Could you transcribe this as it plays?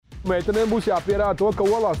Meitenēm būs jāpierāda to, ka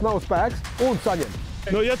olās nav spēks un saņem.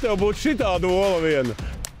 Nu, ja tev būtu šitāda ola viena,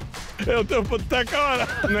 jau tev pat tā kā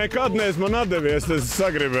nekad neesmu man atdevies, es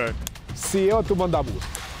sagribēju. Sieva, tu man dabūsi.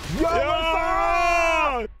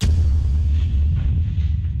 Jā!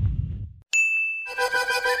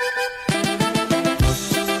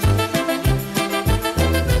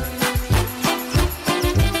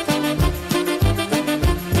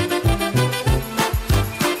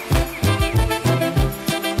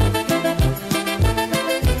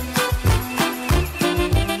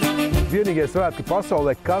 Vienīgie svētki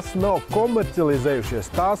pasaulē, kas nav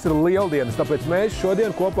komercializējušies, tās ir lieldienas. Tāpēc mēs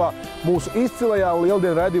šodien kopā mūsu izcilajā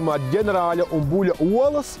lieldienu raidījumā Ģenerāļa un Buļa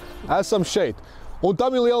olas esam šeit. Un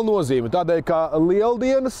tam ir liela nozīme, tādēļ, ka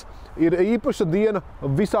lieldienas ir īpaša diena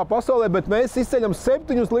visā pasaulē, bet mēs izceļam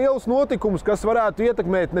 7 lielus notikumus, kas varētu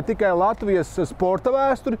ietekmēt ne tikai Latvijas sporta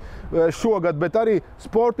vēsturi šogad, bet arī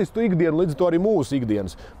sportistu ikdienu, līdz to arī mūsu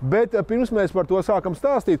ikdienas. Bet pirms mēs par to sākam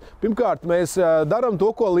stāstīt, pirmkārt, mēs darām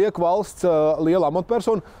to, ko liek valsts liela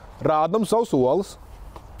amatpersona, rādam savus olas.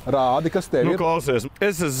 Rādi, kas tev ir? Klausies,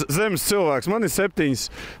 es esmu zemes cilvēks, man ir 7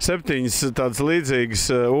 tādas līdzīgas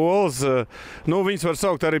olas. Viņas var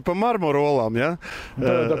saukt arī pa marmoru olām, ja?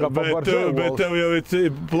 Bet tev jau ir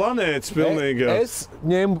planētas pilnīgi. Es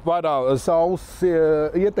ņemu vērā saules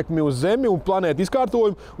ietekmi uz Zemi un planētu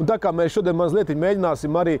izkārtojumu. Un tā kā mēs šodien mazliet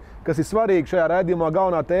mēģināsim arī, kas ir svarīgi šajā raidījumā,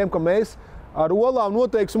 galvenā tēma, ka mēs ar olām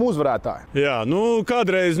noteiksim uzvarētāju. Jā,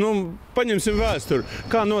 kādreiz, paņemsim vēsturi.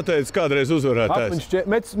 Kā noteicis kādreiz uzvarētājs?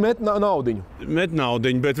 Met naudiņu. Met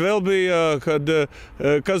naudiņu, bet vēl bija,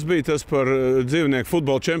 kas bija tas par dzīvnieku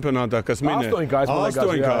futbola čempionātā, kas minēja?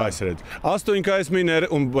 Astoņkājs minēja,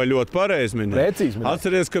 un ļoti pareizi minēja. Precīzi minēja.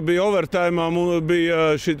 Atceries, ka bija overtājumā, bija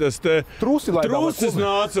šitas te trusis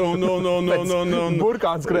nāca un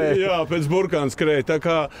burkāns skrēja. Jā, pēc burkāns skrēja. Tā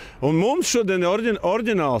kā, un mums šodien ir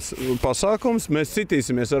oriģināls pasākums. Mēs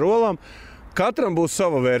citīsimies ar olām. Katram būs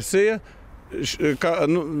sava versija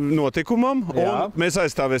notikumam, un mēs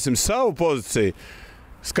aizstāvēsim savu pozīciju.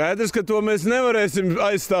 Skaidrs, ka to mēs nevarēsim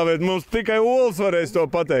aizstāvēt. Mums tikai olas varēs to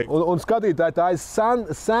pateikt. Un skatītāji, tā ir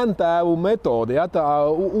sentēvu metode. Ja? Tā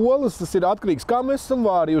olas tas ir atkarīgs, kā mēs esam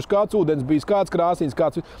vārījuši, kāds ūdens bijis, kāds krāsīns,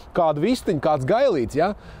 kāda vistiņa, kāds gailīts.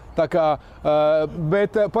 Ja? Tā kā,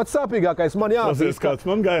 bet pats sāpīgākais man jāatzīst, ka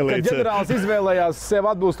ģenerālis izvēlējās sev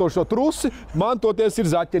atbilstošo trusi, man toties ir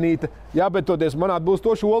zaķenīte, jā, bet toties man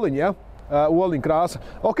atbilstoši oliņa, jā, oliņa krāsa.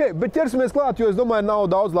 Ok, bet ķersimies klāt, jo es domāju, nav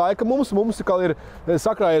daudz laika mums ir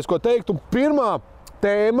sakrājies, ko teikt, un pirmā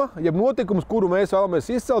tēma, jeb notikums, kuru mēs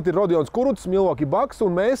vēlamies izcelt, ir Rodions Kurucs, Milwaukee Bucks,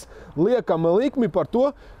 un mēs liekam likmi par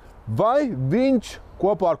to, vai viņš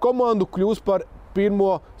kopā ar komandu kļūs par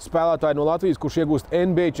pirmo spēlētāju no Latvijas, kurš iegūst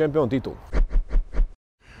NBA čempionu titulu.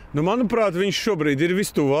 Manuprāt, viņš šobrīd ir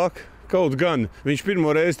vistuvāk. Kaut gan viņš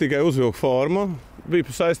pirmo reizi tikai uzvilka formu.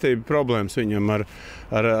 Bija saistība problēmas viņam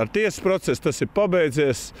ar tiesas procesu. Tas ir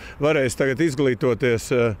pabeidzies. Varēs tagad izglītoties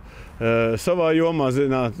savā jomā,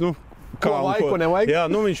 zināt, ko laiku nevajag. Jā,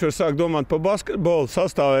 viņš var sākt domāt par basketbolu.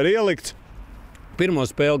 Sastāvā ir ielikts. Pirmo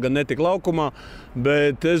spēli gan netika laukumā,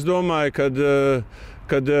 bet es domāju,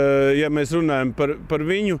 kad ja mēs runājam par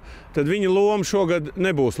viņu, tad viņa loma šogad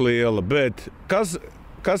nebūs liela. Bet kas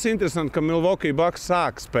interesanti, ka Milwaukee Bucks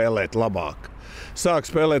sāk spēlēt labāk.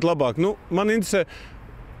 Man interesē,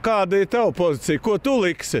 kāda ir tava pozīcija, ko tu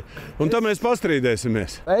liksi, un tad mēs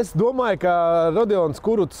pastrīdēsimies. Es domāju, ka Rodions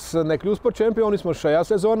Kurucs nekļūs par čempionismu šajā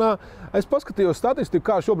sezonā. Es paskatījos statistiku,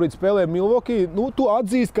 kā šobrīd spēlē Milwaukee. Tu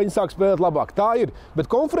atzīsti, ka viņi sāk spēlēt labāk. Tā ir,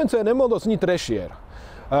 bet konferencē nemaldos viņi trešie ir.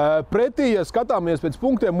 Pretī, ja skatāmies pēc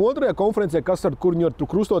punktiem otrajā konferencē, kur viņi var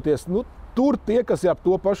krustoties, tur tie, kas ir ap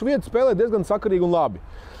to pašu vietu, spēlē diezgan sakarīgi un labi.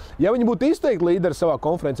 Ja viņi būtu izteikti līderi savā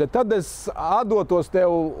konferencē, tad es atdotos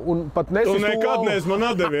tev un pat nesu. Tu nekad neesi man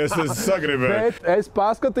atdevies, es sagribēju. Bet es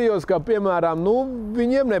paskatījos, ka, piemēram,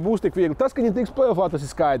 viņiem nebūs tik viegli. Tas, ka viņi tiks play-offā, tas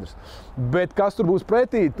ir skaidrs. Bet kas tur būs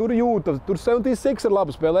pretī, tur jūta, tur 76 ir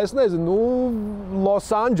labi spēlē. Es nezinu, Los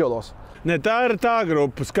Angeles. Ne, tā ir tā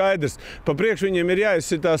grupa, skaidrs. Pa priekš viņiem ir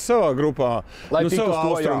jāizsitās savā grupā, savā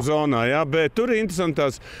austrumu zonā. Jā, bet tur ir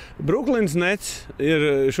interesantās. Brooklyns Nets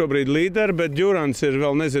ir šobrīd līderi, bet Durants ir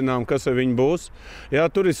vēl nezinām, kas ar viņu būs. Jā,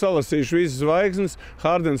 tur ir salasījuši visas zvaigznes.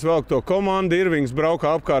 Hardens velk to komandu, Irvings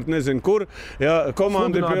braukā apkārt nezinu kur. Jā,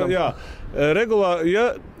 komanda ir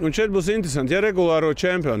un šeit būs interesanti, ja regulāro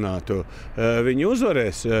čempionātu viņi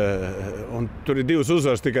uzvarēs, un tur ir 2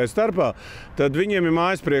 uzvaras tikai starpā, tad viņiem ir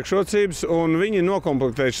mājas priekšrocības, un viņi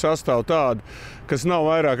nokomplektējuši sastāvu tādu, kas nav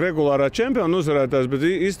vairāk regulārā čempiona uzvarētājs, bet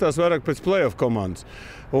izstās vairāk pēc play-off komandas.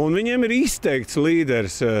 Un viņiem ir izteikts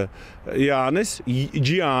līderis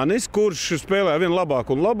Giannis, kurš spēlē vien labāk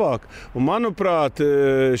un labāk. Un, manuprāt,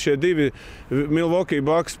 šie 2 Milwaukee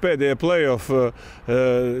Bucks pēdējie play-off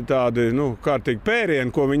tādi, kārtīgi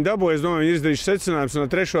pērieni, ko viņi dabūja, es domāju, viņi izdarījuši secinājums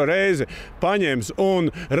un 3. reizi paņems un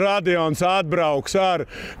Radions atbrauks ar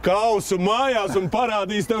kausu mājās un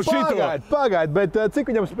parādīs tev šito. Pagaid, bet cik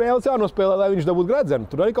viņam spēles jānospēlē, lai viņš dabūtu gredzenu?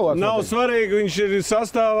 Tur arī kaut kāds nav svarīgi, viņš ir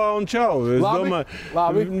sastāvā un čau. Es domāju,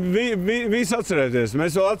 visi atcerēties.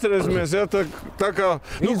 Mēs vēl atcerēsimies, ja tā kā...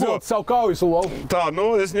 Izvilkt savu kauju solu. Tā,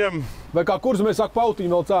 es ņemu. Vai kā kurz mēs saka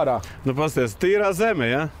pautiņu vēl cārā? Pasties, tīrā zeme,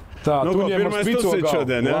 ja? Tā, tu ņem pirmais tusit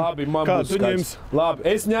šodien, ja? Labi, man kā būs tu ņems? Labi,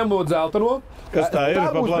 es ņemu dzelteno. Kas tā ir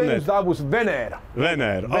pa planētu? Tā būs Venēra.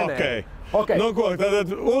 Venēra, okei. Ko,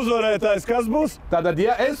 tad uzvarētājs kas būs? Tātad,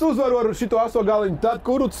 ja es uzvaru ar šito 8 galiņu, tad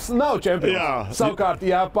Kurucs nav čempions. Jā. Savukārt,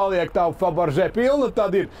 ja paliek tā Fabaržē pilna,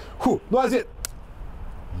 tad ir, aiziet.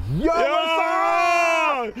 Jā!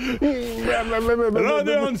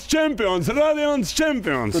 Radions čempions!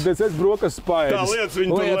 Tad es brokastis paēdis. Tā lietas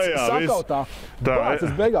viņu tur lejā. Sakautā.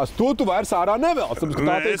 Bācis beigās. Tu vairs ārā nevēlas.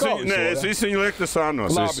 Nē, es visu viņu lieku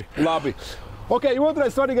sānos. Labi.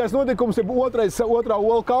 Otrais svarīgais notikums ir otrā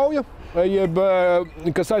olu kauja,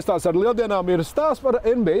 kas saistās ar lieldienām, ir stāsts par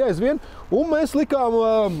NBA aizvien. Un mēs likām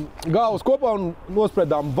galvas kopā un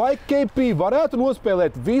nospriedām, vai KP varētu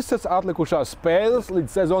nospēlēt visas atlikušās spēles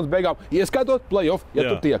līdz sezonas beigām, ieskaitot play-off, ja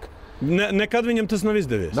tur tiek. Nekad viņam tas nav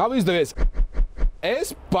izdevies. Nav izdevies.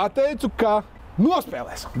 Es pateicu, ka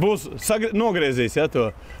nospēlēs. Būs nogriezīs, ja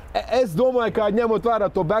to? Es domāju, ka ņemot vērā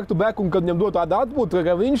to back-to-back un kad viņam dot tādu atbūtu,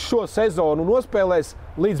 ka viņš šo sezonu nospēlēs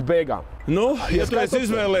līdz beigām. Ja tu esi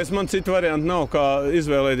izvēlējies, man citu variantu nav, kā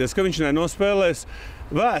izvēlēties, ka viņš nenospēlēs.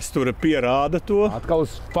 Vēsture pierāda to. Atkal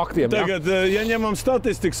uz faktiem. Tagad, ja ņemam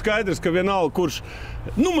statistiku, skaidrs, ka vienalga, kurš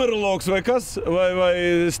numerologs vai kas,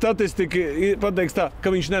 vai statistika pateiks tā,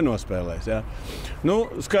 ka viņš nenospēlēs. Ja?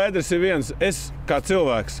 Skaidrs ir viens. Es kā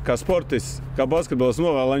cilvēks, kā sportists, kā basketbols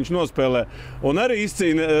novēlu, lai viņš nospēlē un arī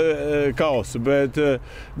izcīna kausu. Bet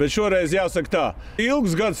šoreiz jāsaka tā.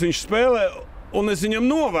 Ilgus gadus viņš spēlē un es viņam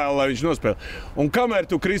novēlu, lai viņš nospēlē. Un kamēr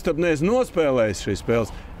tu, Kristap, neesi nospēlējis šīs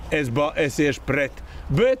spēles, es iešu pret.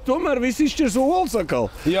 Bet tomēr viss izšķirs olas atkal.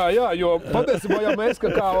 Jā, jo patiesībā, ja mēs,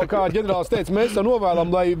 kā ģenerālis teica, mēs to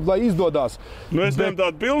novēlam, lai izdodās. Es ņem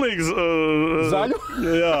tādu pilnīgi zaļu?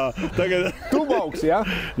 Jā, tagad... Tubauks, jā?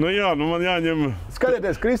 Man jāņem...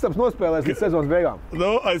 Skatieties, Kristaps nospēlēs līdz sezonas beigām.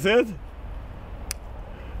 Aiziet?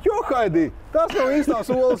 Johaidī, tas nav īstās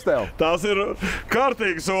olas tev. Tās ir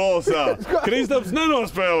kārtīgas olas, jā. Kristaps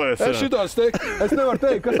nenospēlēs. Es nevaru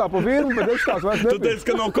teikt, kas tā pa virmu, bet es tās vairs nepiešu. Tu teici,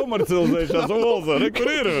 ka nav komercializējušās olas, kur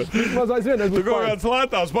ir? Vismaz aizvien es būtu Tu kaut kāds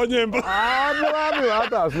lētās paņēm. Labi,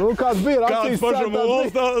 lētās. Kāds bija rakstījis? Kāds pašam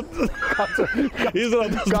olas tā...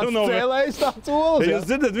 Izrādās, kāds cēlējis tāds olas, jā? Jūs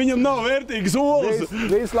dzirdat, viņam nav vērtīgas olas.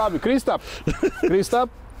 Viss labi. Kristap.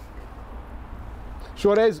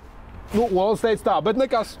 Šoreiz... Olas teica tā, bet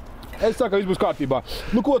nekas. Es saku, ka viss būs kārtībā.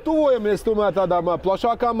 Tuvojamies tomēr tādām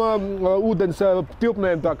plašākām ūdens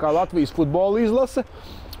tilpnēm, tā kā Latvijas futbola izlase.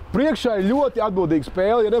 Priekšā ir ļoti atbildīga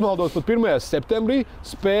spēle, ja nemaldos pat 1. septembrī,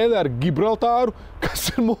 spēle ar Gibraltāru, kas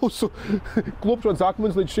ir mūsu klupšanas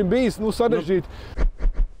akmens līdz šim bijis, sarežģīti.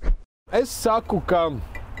 Es saku, ka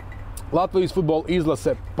Latvijas futbola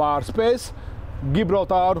izlase pārspēs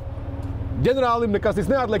Gibraltāru. Ģenerālim nekas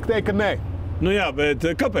neatliek teikt, ka nē. Jā, bet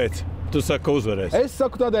kāpēc? Tu saki, ka uzvarēs. Es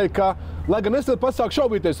saku tādēļ, ka, lai gan es tad pats sāku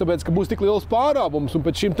šaubīties, tāpēc, ka būs tik liels pārāvums, un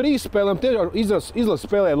pēc šīm 3 spēlēm tiešām izlase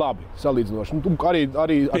spēlēja labi, salīdzinoši.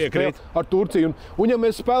 Arī ar Turciju. Un ja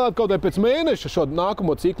mēs spēlētu kaut vai pēc mēneša šo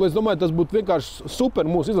nākamo ciklu, es domāju, tas būtu vienkārši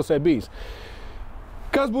super mūsu izlasē bijis.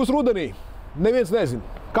 Kas būs rudenī? Neviens nezina.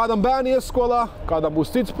 Kādam bērni ies skolā, kādam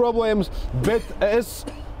būs cits problēmas, bet es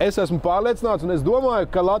esmu pārliecināts, un es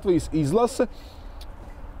domāju, ka Latvijas izlase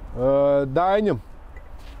Daiņa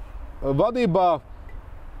vadībā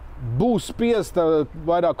būs spiesta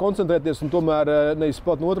vairāk koncentrēties un tomēr nevis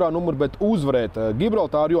spēlēt no 2. numura, bet uzvarēt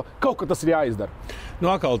Gibraltāru, jo kaut kad tas ir jāizdara.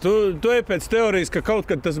 Akal, tu ej pēc teorijas, ka kaut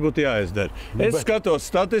kad tas būtu jāizdara. Es skatos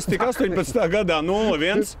statistiku 18. gadā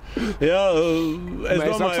 0-1. Jā, es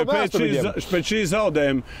domāju, pēc šī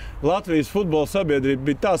zaudējuma Latvijas futbola sabiedrība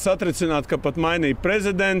bija tā satricināta, ka pat mainīja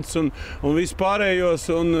prezidents un vispārējos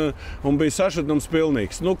un bija sašutnums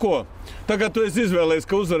pilnīgs. Ko? Tagad tu esi izvēlējies,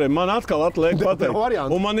 ka uzvarēji. Man atkal atliek pateikt.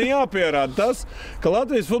 Un man ir jāpierāda tas, ka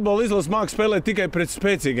Latvijas futbola izlase māks spēlēt tikai pret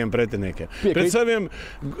spēcīgiem pretiniekiem. Pret saviem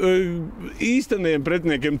īsteniem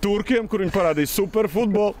pretiniekiem, turkiem, kur viņi parādīja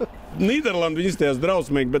superfutbolu. Nīderlanda viņi izstājās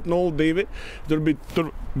drausmīgi, bet 0-2. Tur bija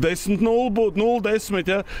 10-0 būt, 0-10,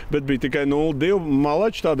 ja? Bet bija tikai 0-2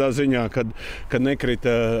 malači tādā ziņā, kad nekrita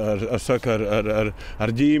ar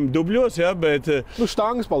ģīmi dubļos, ja? Bet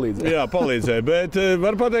štangas palīdzēja. Jā, palīdzēja, bet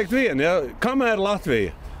var pateikt vienu, ja? Kamēr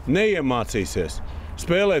Latvija neiemācīsies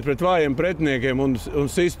spēlēt pret vājiem pretiniekiem un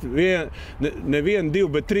sist nevienu, divu,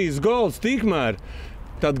 bet 3 gols, tikmēr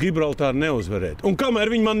tad Gibraltāru neuzvarēt. Un kamēr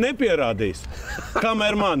viņi man nepierādīs,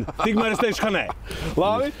 tikmēr es teikšu, ka nē.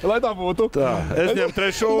 Labi, lai tā būtu. Tā, es ņemu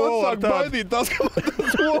 3. olu. Man sāk baidīt tas, ka man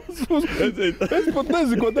tas olas uz... Es pat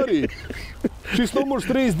nezinu, ko darīt. Šis numurs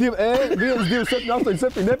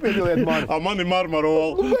 327887 nepiedaliet mani. Man ir marmara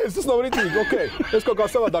ola. Nu, tas nav ritīgi, okei. Es kaut kā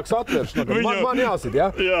savādāk satvēršu. Man jāsit,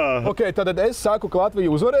 ja? Jā. Okei, tad es saku, ka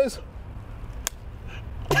Latvija uzvarēs.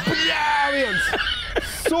 Jā, viens!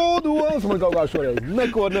 Sūdols man kaut kā šoreiz.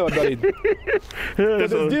 Neko nevar darīt. Tad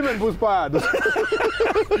es ģimeni būs pēdus.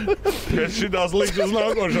 Es šitās likšu uz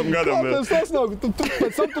nākošam gadam. Tas nav.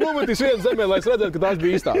 Pēc tam tu nometīs vienu zemē, lai es redzētu, ka tās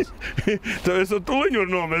bija īstās. Tev es ar tuliņu var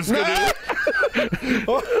nomest.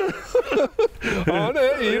 Nē,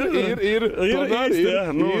 ir. īsti, jā.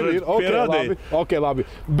 Pierādīja. Ok, labi.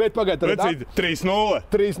 Bet pagaid. Vecīt, 3-0.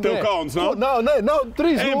 Tev kauns nav? Nav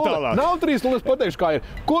 3-0. Nav 3-0, es pateikšu, kā ir.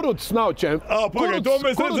 Kuruts nav čempions. Pagaid, to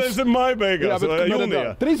mēs redzēsim maija beigās,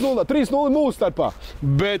 jūnijā. 3-0 mūsu starpā.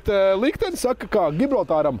 Bet liktenis saka, kā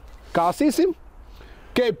Gibraltāram kāsīsim,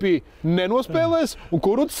 Kepi nenospēlēs un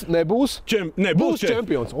Kuruts nebūs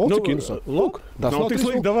čempions. Lūk, tas nav tik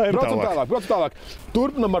slikti, davai braucam tālāk.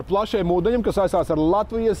 Turpinam ar plašiem ūdeņiem, kas saistās ar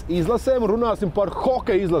Latvijas izlasēm, un runāsim par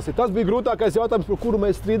hokeja izlasi. Tas bija grūtākais jautājums, par kuru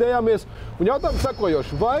mēs strīdējāmies. Un jautājums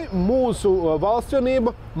sekojoši, vai mūsu valsts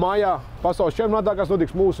vienība mājā pasaules čempionātā, kas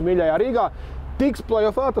notiks mūsu mīļajā Rīgā, tiks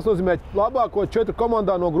play-offā, tas nozīmē labāko 4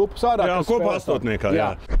 komandā no grupas ārā. Jā, kopā astotniekā,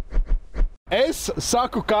 jā. Es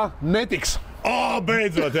saku, ka netiks.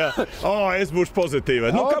 Beidzot, jā. Es būšu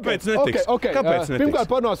pozitīvai. Nu, kāpēc netiks? Kāpēc netiks? Pirmkārt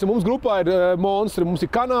parunāsim, mums grupā ir monstri. Mums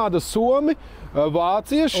ir Kanāda, Somi,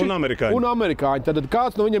 vācieši un amerikāņi. Tad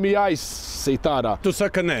kāds no viņiem ir jāizsīt ārā? Tu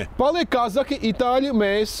saka nē. Paliek Kazaki, Itāļi,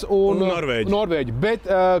 mēs un Norvēģi. Bet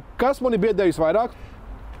kas man ir biedējis vairāk?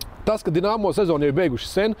 Tas, ka Dinamo sezonu ir beiguši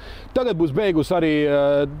sen, tagad būs beigusi arī,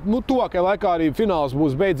 tuvākajā laikā arī fināls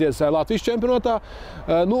būs beidzies Latvijas čempionātā.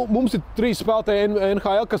 Mums ir 3 spēlētāji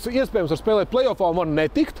NHL, kas iespējams var spēlēt play-offā un var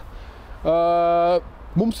netikt.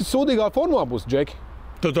 Mums ir sūdīgā formā būs, Džeki.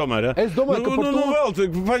 Tu tomēr, ja? Es domāju, ka par to... vēl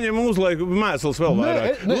paņem uzlaiku mēsls vēl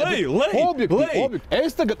vairāk. Objektīvi.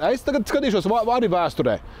 Es tagad skatīšos arī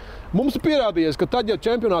vēsturē. Mums ir pierādījies, ka tad, ja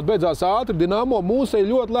čempionāts beidzās ātri, Dinamo mūsēji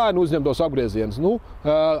ļoti lēni uzņemtos apgriezienus,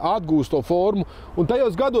 atgūst to formu. Un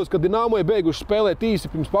tajos gados, kad Dinamo ir beiguši spēlēt īsi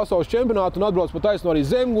pirms pasaules čempionātu un atbrauc pa taisno arī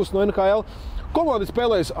Zemgus no NHL, komanda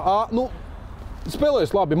spēlējas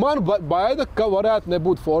labi. Man baida, ka varētu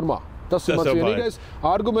nebūt formā. Tas ir mans vienīgais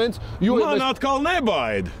arguments. Man atkal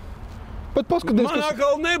nebaida. Man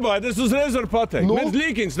atkal nebaida, es uzreiz varu pateikt.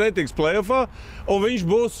 Līkins netiks play-offā, un viņš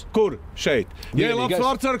būs kur? Šeit. Ja ir labs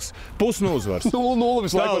vārdsargs, pusnūzvars. 0-0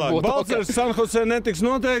 visu laiku var būt. Balcers San Jose netiks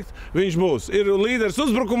noteikti, viņš būs. Ir līderis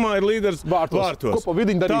uzbrukumā, ir līderis vārtos. Ko pa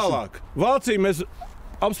vidiņu darīsim? Tālāk. Vācija mēs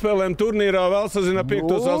apspēlējam turnīrā, vēl sazina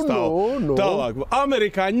 5. sastāvu. Tālāk.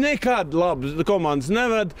 Amerikāņi nekad labas komandas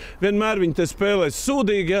neved, vienmēr viņi te spēlēs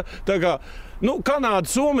sūdīgi, ja? Tā kā Kanāda,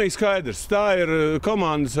 Somija skaidrs, tā ir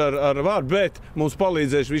komandas ar vārdu, bet mums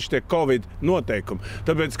palīdzēs visi tie Covid noteikumi.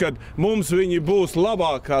 Tāpēc, kad mums viņi būs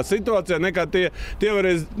labākā situācijā, nekā tie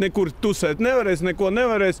varēs nekur tusēt nevarēs, neko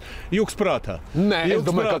nevarēs, juks prātā. Nē, es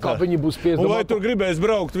domāju, ka viņi būs un vai tur gribēs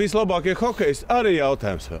braukt vislabākie hokejs, arī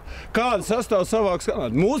jautājums vēl. Kāda sastāv savāks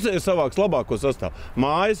Kanāda? Mūsēji savāks labāko sastāvu.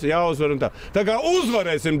 Mājas jāuzvar un tā. Tā kā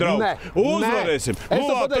uzvarēsim, draugi. Uzvarēsim. Es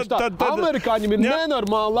pateikšu tā, amerikāņiem ir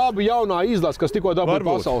nenormāli labi jaunā izlase, kas tikko dabūja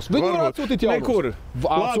pasaules. Viņi var atsūtīt jaunus. Nekur.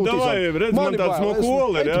 Davai, redz, man tāds smoko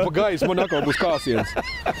oli ir, ja? Pa gaisu, man atkal būs kāsiens.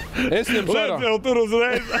 Es ņem sarā. Redz jau tur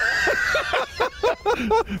uzreiz.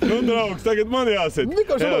 Draugs, tagad man jāsit.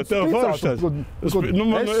 Tev foršas. Es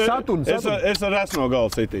satuns. Es ar resno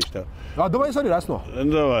galu sitīšu tev. Davai es arī resno.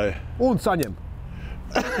 Davai. Un saņem.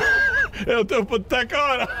 Jau tev pat tek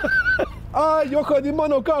ārā. Jo, kad ir man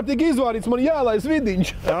nav kārtīgi izvārīts, man jālaiz vidiņš.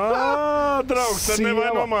 draugs, tad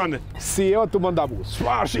nevaino mani. Sieva, tu man dabūsi.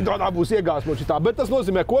 Svār šitā dabūs iegāsmot šitā. Bet tas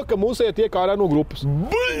nozīmē ko, ka mūs tiek ārā no grupas.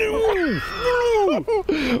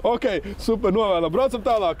 Ok, super, novēlam. Braucam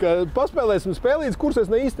tālāk. Paspēlēsim spēlītes, kuras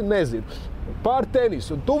es īsti nezinu. Pār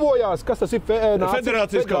tenisu. Tuvojās, kas tas ir?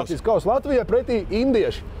 Federācijas kausa Latvijā pretī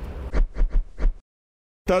indieši.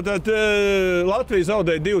 Tātad Latvija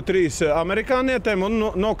zaudēja 2-3 amerikānietēm un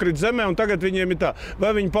nokrit zemē, un tagad viņiem ir tā.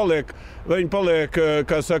 Vai viņi paliek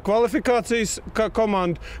kvalifikācijas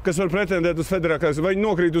komanda, kas var pretendēt uz federācijas, vai viņi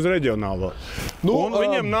nokrīt uz reģionālo. Un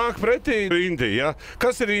viņiem nāk pretī Indija. Ja?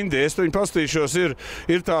 Kas ir Indija? Es viņu pastīšos,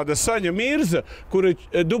 ir tāda Saņa Mirza, kur ir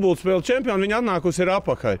dubultspēle čempioni, viņa atnākusi ir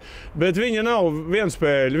apakai. Bet viņa nav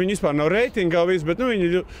vienspēļa, viņa vispār nav reitingā, bet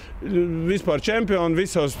viņa vispār čempioni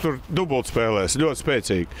visos tur dubultspēlēs, ļoti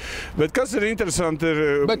spēcīgi. Bet kas ir interesanti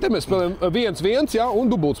ir... Bet te mēs spēlējam 1-1, ja, un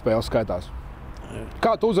dubultspēles skaitās.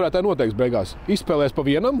 Kā tu uzvarētāji noteiks beigās? Izspēlēs pa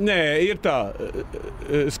vienam? Nē, ir tā.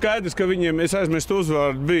 Skaidrs, ka viņiem, es aizmirstu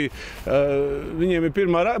uzvārdu, bija, viņiem ir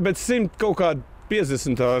pirmā, bet 100 kaut kāda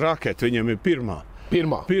 50. raketa viņiem ir pirmā.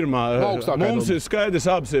 Pirmā. Mums ir skaidrs,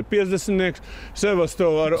 abas ir 50-nieks.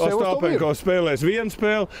 Sevastova ar Ostapenko spēlēs vienu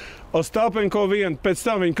spēli, Ostapenko vienu, pēc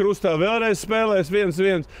tam viņi krustā vēlreiz spēlēs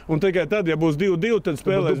 1-1, un tikai tad, ja būs 2-2, tad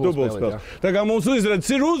spēlēs dubultspēli. Tā kā mums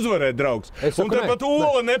izredzes ir uzvarēt, draugs. Un tāpat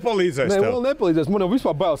Ola nepalīdzēs tev. Nē, Ola nepalīdzēs. Man jau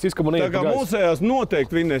vispār bailes ka man tā kā mūsējās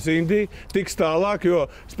noteikti vinnēs Indija, tiks tālāk, jo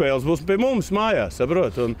spēles būs pie mums mājās,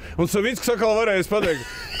 saprot? Un Savicks atkal varēs pateikt,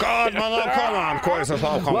 kāda man nav komanda, ko es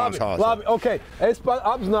esmu komandas. Labi, ok. Es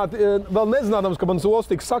apzināti, vēl nezinādams, ka mans Ols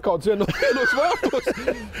tiks sakauts vienos vārtos.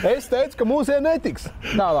 Es teicu, ka mūsē netiks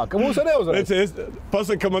tālāk. Mūsu neuzvarēs.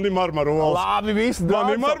 Pasaka, ka man ir Marmaru Ols. Labi, viss.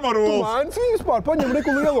 Man ir Marmaru Ols. Tu mains vispār, paņem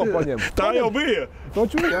Riku lielo paņem. Tā jau bija.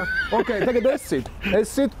 Toču, jā. Ok, tagad es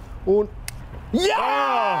situ un...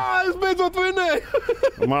 Jā! Es beidzot vinnēju!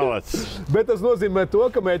 Malacis. Bet tas nozīmē to,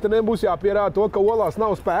 ka meitenēm būs jāpierāda to, ka Olās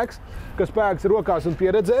nav spēks, ka spēks ir rokās un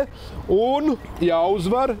pieredzē, un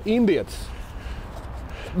jāuzvar indietis.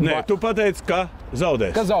 Nē, tu pateici, ka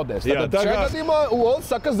zaudēs. Ka zaudēs. Tātad šajā gadījumā Ols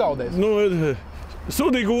saka, ka zaudēs.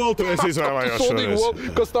 Sudīgu olu tu esi izvēlējuši. Sudīgu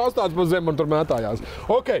olu, kas stāstāts pa zem un tur mētājās.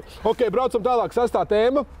 Ok, braucam tālāk, 6.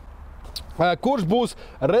 tēma. Kurš būs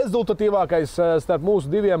rezultatīvākais starp mūsu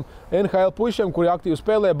diviem NHL puišiem, kuri aktīvi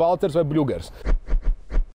spēlē, Balcers vai Bļugers?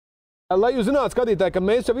 Lai jūs zinātu, skatītāji, ka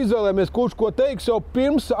mēs jau izvēlējāmies, kurš ko teiks jau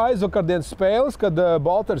pirms aizvakardienas spēles, kad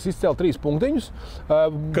Balcers izcēla 3 punktiņus.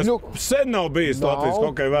 Kas sen nav bijis Latvijas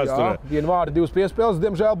hokeja vēsturē. Jā, viena vārda, 2 piespēles,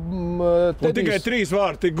 diemžēl Tedijs... Tikai 3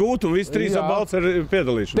 vārdi tik gūt un visi 3 ar Balceru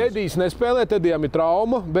piedalīšanos. Tedijs nespēlē, Tedijam ir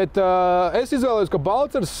trauma, bet es izvēlējos, ka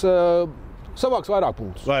Balcers savāks vairāk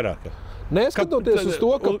punktus. Vairāk. Neskatoties uz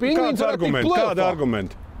to, ka Pingvīns varētu tikt play-offā. Kāda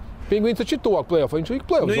argumenta? Pingvīns taču ir tuvāk play-offā, viņš ir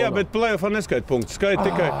play-off zonā. Jā, bet play-offā neskaita punktus, skaita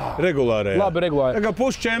tikai regulārajā. Labi, regulārajā. Tā kā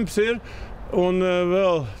puščemps ir, un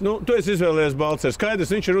vēl, tu esi izvēlējies Balcers.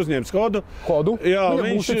 Skaidrs, viņš ir uzņēmis kodu. Jā,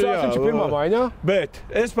 viņš ir pirmā maiņā. Bet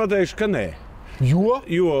es pateikšu, ka nē. Jo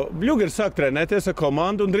Bļugers sāk trenēties ar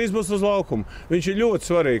komandu un drīz būs uz laukumu. Viņš ir ļoti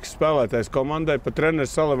svarīgs spēlētājs komandai. Pat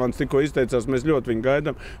treneris Salivans tikko izteicās, mēs ļoti viņu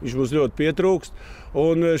gaidām. Viņš mums ļoti pietrūkst.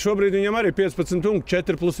 Un šobrīd viņam arī 15 punkti,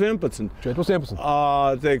 4+11. 4+11.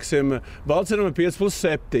 Teiksim, Balceram ir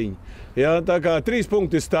 5+7. Jā, tā kā 3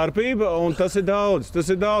 punkti ir starpība, un tas ir daudz,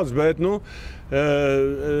 bet,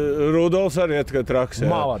 Rudolfs arī iet kā traks.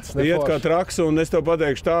 Malacis, iet kā traks, un es tev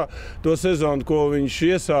pateikšu tā, to sezonu, ko viņš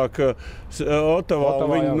iesāka Otavā,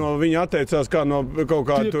 un viņa atteicās kā no kaut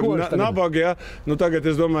kā tur nabaga, jā. Tagad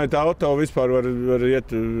es domāju, tā Otava vispār var iet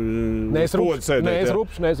podu sēdēt.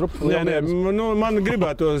 Nē, man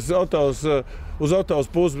gribētos uz Otavas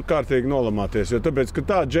pusi kārtīgi nolamāties, jo tāpēc, ka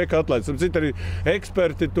tā džeka atlaid, citi arī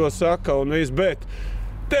eksperti to saka un viss, bet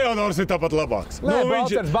Teodors ir tāpat labāks.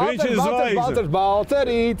 Viņš ir zvaigzne.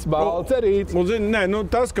 Balcerīts.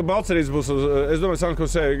 Tas, ka Balcerīts būs, es domāju,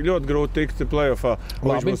 Sankusē ļoti grūti tikt play-offā, un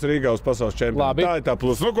viņš būs Rīgā uz pasaules čempionu. Tā ir tā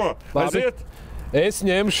plus. Nu ko, aiziet? Es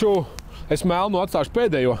ņemšu, es melnu atstāšu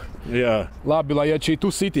pēdējo. Jā. Labi, lai iet šī tu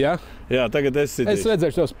siti, jā? Jā, tagad es sitīšu. Es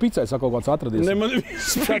redzēšu, tev spicēs kaut kāds atradīs. Ne, man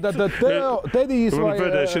viss Tad Tedijs vai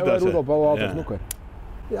Rudolf Valters.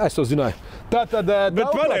 Jā, es to zināju. Bet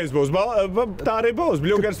pareiz būs, tā arī būs,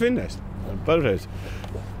 Bļugers vinnēs. Pareiz.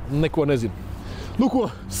 Neko nezinu.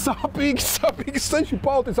 Sāpīgs ceļš ir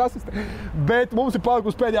Paltis asistē. Bet mums ir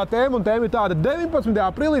palikusi pēdējā tēma, un tēma ir tāda 19.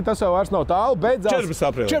 aprīlī, tas jau vairs nav tālu, beidzās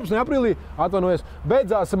 14. aprīlī, atvainojies,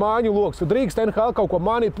 beidzās māņu loks, kad drīkst NHL kaut ko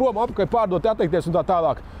mānīt prom, apakaļ pārdot, atteikties un tā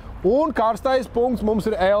tālāk. Un karstais punkts mums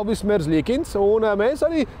ir Elvis Merzlikins, un mēs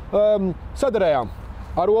arī sadarējām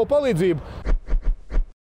ar Olu palīdzību.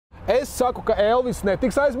 Es saku, ka Elvis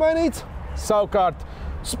netiks aizmainīts, savukārt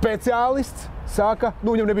speciālists saka,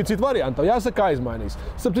 viņam nebija citu variantu, jāsaka, aizmainīs.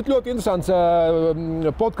 Starp citu, ļoti interesants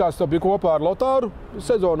podkāsts bija kopā ar Lotāru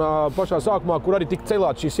sezonā pašā sākumā, kur arī tika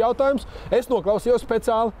celāts šis jautājums. Es noklausījos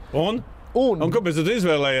speciāli. Un kāpēc tu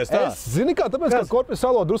izvēlējies tā? Zini kā, tāpēc, ka Korpis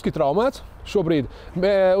Salo druski traumēts šobrīd.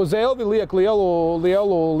 Uz Elvi liek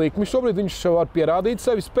lielu likmi šobrīd. Viņš var pierādīt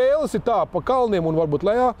sevi. Spēles ir tā pa kalniem un varbūt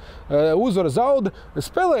lejā. Uzvara zauda.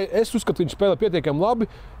 Spēlē, es uzskatu, viņš spēlē pietiekami labi.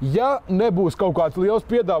 Ja nebūs kaut kāds liels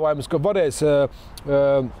piedāvājums, ka varēs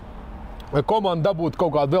komanda dabūt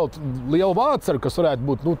kaut kādu vēl lielu vāceru, kas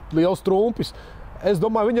varētu būt liels trumpis. Es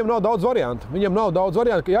domāju, viņam nav daudz variantu.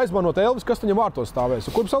 Ka jāizmanot Elvis, kas viņam vārtos stāvēs.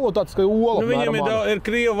 Kurp salūtāts, ka Ola viņam ir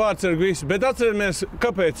krievu vārdsargi visi, bet atceramies,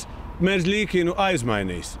 kāpēc Merzlīkinu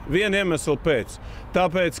aizmainīs. Vienu iemeslu pēc.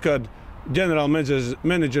 Tāpēc, kad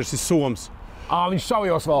ģenerālmenedžers ir Soms. Viņš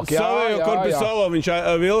savajos valk. Korpis Salo viņš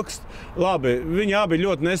vilkst. Labi, viņi abi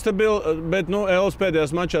ļoti nestabili, bet Elvis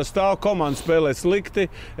pēdējās mačās stāv, komanda spēlē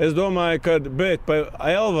slikti. Es domāju, ka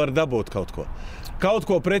Elvis var dabūt kaut ko. Kaut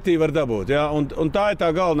ko pretī var dabūt. Ja? Un tā ir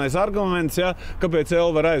tā galvenais arguments, ja? Kāpēc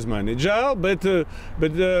Elvis var aizmainīt. Žēl, bet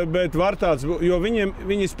var tāds, jo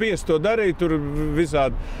viņi spiest to darīt, tur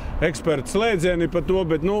visādi eksperti slēdzieni par to,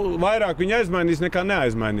 bet vairāk viņi aizmainīs nekā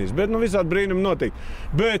neaizmainīs. Bet visādi brīnumi notiek.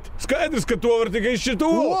 Bet skaidrs, ka to var tikai izšķirt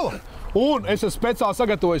Ola. Un es esmu speciāli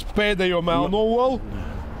sagatavojis pēdējo melno olu.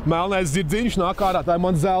 Melnais zirdziņš nāk ārā, tā ir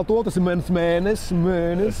mans zelta ola, tas ir mans mēnesis.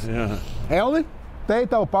 Elvi, te ir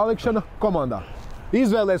tava palikšana komandā.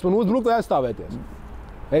 Izvēlēs man uzbrukt vai aizstāvēties.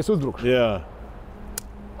 Es uzbrukšu. Jā.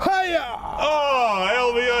 Hajā!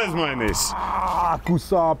 Elvija aizmainīs.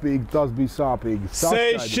 Sāpīgi, tas bija sāpīgi.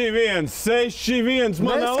 6-1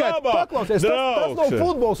 manā labā. Paklausies, tas nav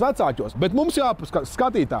futbols vecāķos, bet mums jāpaskatās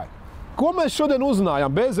skatītāji. Ko mēs šodien uzzinājām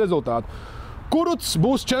bez rezultātu? Kuruts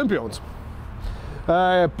būs čempions?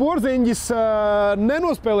 Porziņģis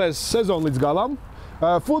nenospēlēs sezonu līdz galam.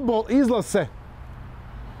 Futbola izlase.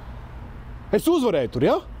 Es uzvarēju tur,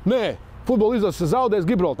 ja? Nē, futbola izlase zaudēs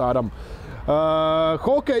Gibraltāram.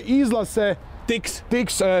 Hokeja izlase tiks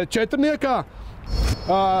četrniekā.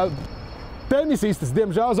 Tenisistas,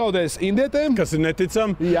 diemžēl, zaudēs indietēm. Kas ir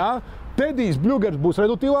neticami. Jā. Tedijs Bļugers būs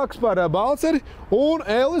reduktīvāks par Balceri. Un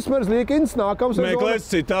Elvis Merzlīkins nākamā sezonā.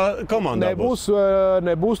 Meklēs citā komandā nebūs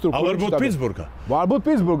tur. Varbūt Pitsburgā. Varbūt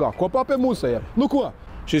Pitsburgā, kopā pie mūsējiem. Ko?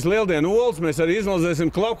 Šīs lieldienu olas mēs arī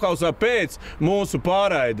izlozēsim Clubhausā pēc mūsu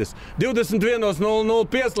pārraides. 21:00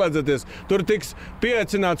 pieslēdzaties. Tur tiks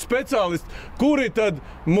pieaicināti speciālisti, kuri tad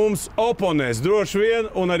mums oponēs droši vien,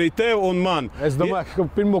 un arī tev un man. Es domāju, ka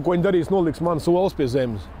pirmo, ko viņi darīs, noliks manas olas pie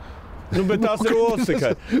zemes. Bet tās ir olas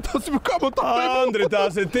tikai. Tas ir kā man tā Andri,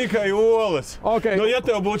 tās ir tikai olas. Okay. Ja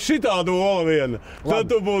tev būtu šitāda ola viena, tad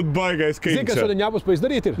tu būtu baigais kings. Zini, kas šodien jāpaspēj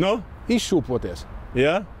darīt ir? Izšūpoties.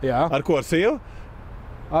 Jā? Jā. Ar ko, ar sievu?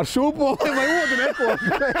 Ar šūpoliem vai odu nepoliem.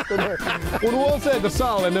 Un olas ēd ar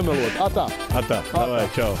sāli nemelot. Atā. Davai,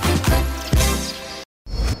 čau.